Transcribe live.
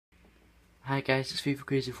Hi guys, it's FIFA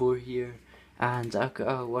Crazy 4 here, and I've got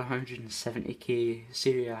a 170k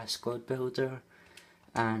Serie A squad builder,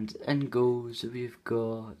 and in goals we've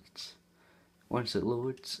got, once it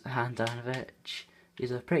loads, Handanovic.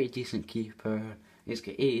 He's a pretty decent keeper. He's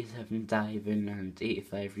got 87 diving and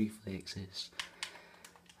 85 reflexes.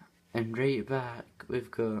 And right back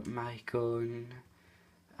we've got Maicon.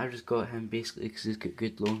 I just got him basically because he's got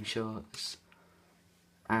good long shots.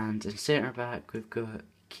 And in centre back we've got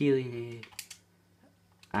Chiellini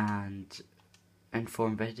and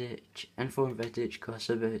Inform Vidic. Inform Vidic costs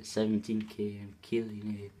about 17k and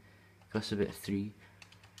Chiellini costs about 3.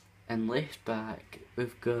 And left back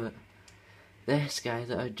we've got this guy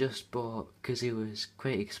that I just bought because he was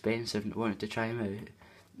quite expensive and I wanted to try him out.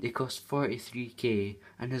 He costs 43k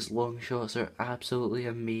and his long shots are absolutely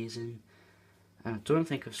amazing. And I don't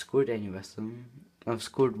think I've scored any with them. I've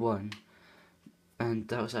scored one, and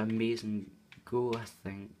that was an amazing goal, I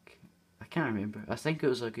think. I can't remember. I think it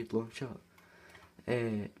was a good long shot.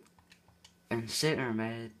 In centre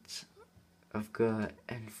mid, I've got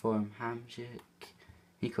Inform Hamsik.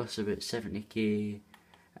 He costs about 70k,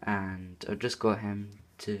 and I've just got him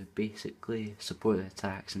to basically support the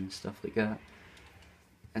attacks and stuff like that.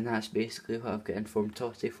 And that's basically what I've got Inform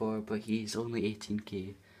Totti for, but he's only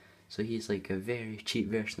 18k. So he's like a very cheap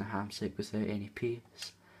version of Hamsik without any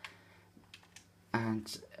pace.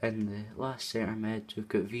 And in the last centre mid we've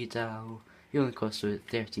got Vidal. He only costs about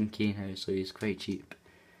 13k now, so he's quite cheap.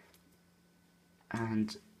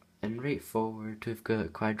 And in right forward we've got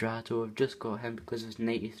Quadrado. I've just got him because of his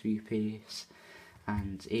 93 pace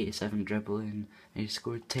and 87 dribbling, and he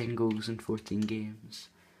scored 10 goals in 14 games.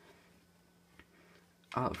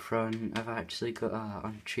 Up front I've actually got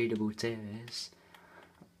an untradeable Tevez,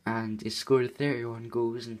 and he scored 31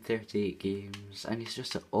 goals in 38 games, and he's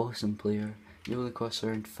just an awesome player. He only costs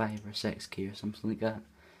around 5 or 6k or something like that.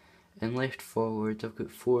 In left forward I've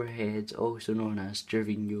got Forehead, also known as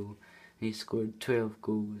Gervinho, and he scored 12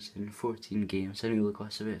 goals in 14 games and he only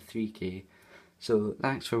costs about 3k. So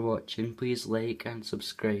thanks for watching, please like and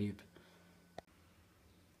subscribe.